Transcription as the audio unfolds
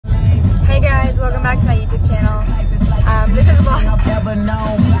back to my YouTube channel. This is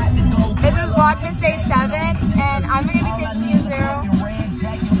Vlogmas Day 7, and I'm going to be taking you through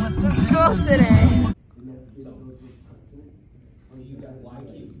to school today.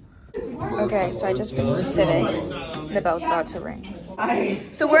 Okay, so I just finished civics. The bell's about to ring.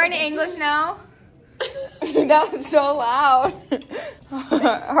 So we're in English now. That was so loud.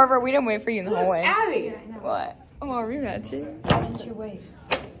 Harper, we didn't wait for you in the hallway. Abby! What? Oh, are you matching? Why didn't you wait?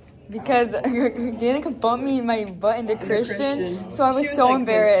 Because Danica bumped me in my butt into Christian, so I was so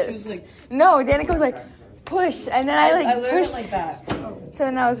embarrassed. No, Danica was like, push, and then I pushed. Like that. So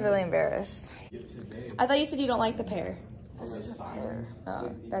then I was really embarrassed. I thought you said you don't like the pear. This is a pear.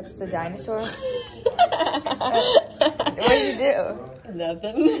 Oh, that's the dinosaur. What did you do?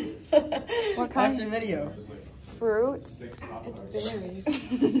 Nothing. What kind? Watch the video. Fruit? It's berries.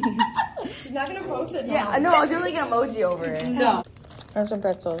 She's not gonna post it now. Yeah, no, I'll do like an emoji over it. No. And some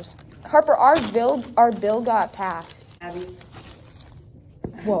pretzels. Harper, our bill got passed. Abby.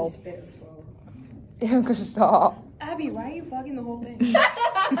 Whoa. Yeah, stop. Abby, why are you vlogging the whole thing?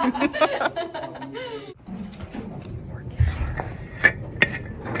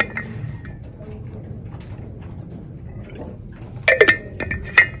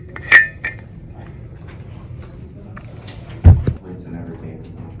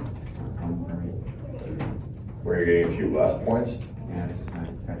 Where you're getting a few less points? Yeah, it's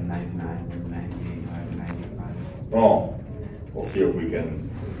got 99, 98, 95. Oh, we'll see if we can.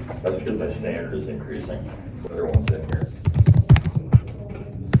 That's because my standard is increasing. The other one's in here.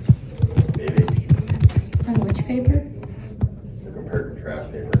 Maybe. On which paper? The compare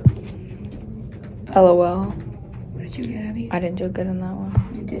contrast paper. LOL. What did you get, Abby? I didn't do good on that one.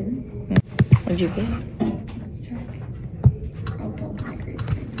 You didn't? What'd you get? Let's check. Oh, don't agree.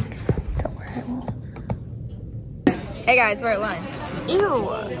 Don't worry, I won't. Hey guys, we're at lunch. Ew.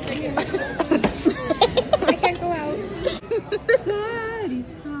 I can't go out.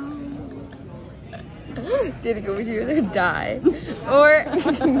 Daddy's home. Danica, would you rather die or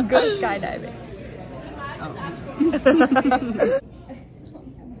go skydiving?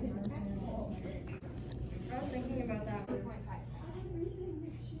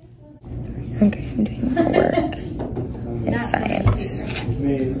 Okay, I'm doing my work in science.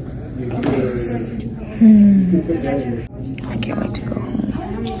 I can't wait to go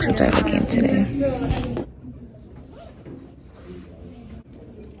home, except I have a game today.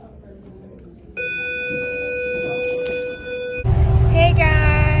 Hey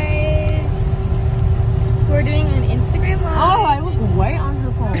guys! We're doing an Instagram live. Oh, I look white on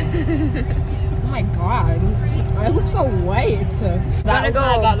her phone. Oh my god. I look so white. Gotta go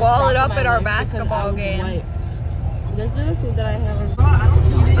ball it up at our basketball game. This is the food that I have.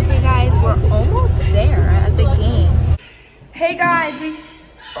 Okay guys, we're almost there at the game. Hey guys, we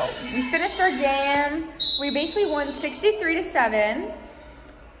finished our game. We basically won 63-7.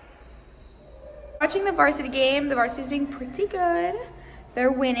 Watching the varsity game, the varsity's doing pretty good.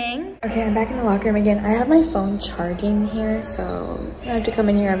 They're winning. Okay, I'm back in the locker room again. I have my phone charging here, so I have to come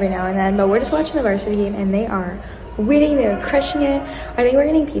in here every now and then. But we're just watching the varsity game, and they are winning. They're crushing it. I think we're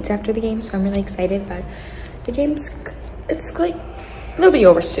getting pizza after the game, so I'm really excited. But the game's, it's like a little bit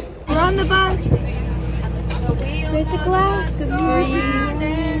over soon. We're on the bus. There's a glass of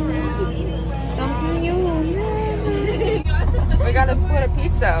something you will never. We gotta split a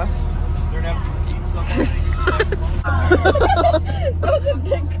pizza. That was a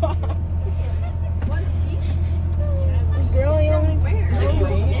big cough. Girl, you only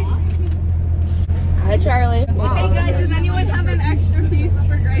Hi, Charlie. Hey guys, does anyone have an extra piece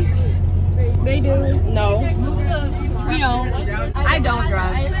for Grace? They do. No. We don't. I don't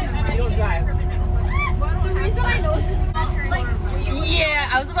drive. I don't drive. The reason I know is because Yeah,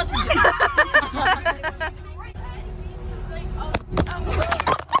 I was about to do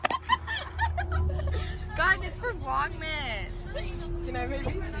Guys, it's for Vlogmas. Can I maybe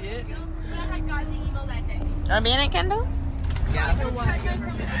see it? I had gotten the email that day. Are being it, Kendall? Yeah.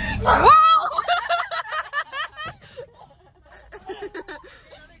 Whoa!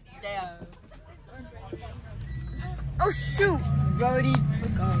 Damn. Oh shoot!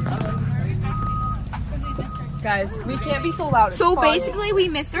 Guys, we can't be so loud. It's So fun. basically, we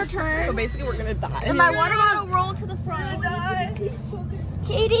missed our turn. So basically, we're gonna die. And my water bottle rolled to the front.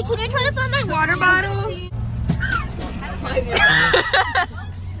 Katie, can you try to find my water bottle?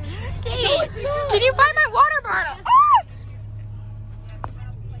 Katie, can you find my water bottle?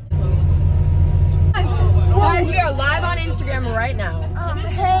 Guys, we are live on Instagram right now.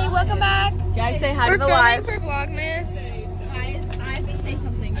 Hey, welcome back. Guys, say hi We're to the filming live. for Vlogmas. Guys, I have to say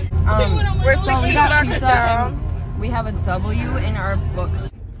something. We're 6 minutes about to film. We have a W in our books.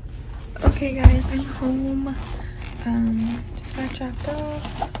 Okay. Okay guys, I'm home. Just got dropped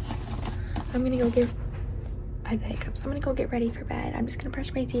off. I'm gonna go get, I have the hiccups. I'm gonna go get ready for bed. I'm just gonna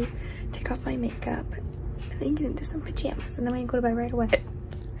brush my teeth, take off my makeup, and then get into some pajamas, and then I'm gonna go to bed right away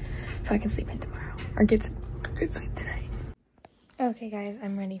so I can sleep in tomorrow or get some good sleep tonight. Okay guys,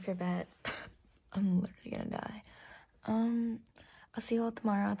 I'm ready for bed. I'm literally gonna die. I'll see you all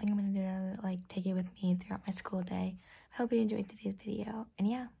tomorrow. I think I'm gonna do it, like, take it with me throughout my school day. I hope you enjoyed today's video, and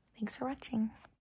yeah, thanks for watching.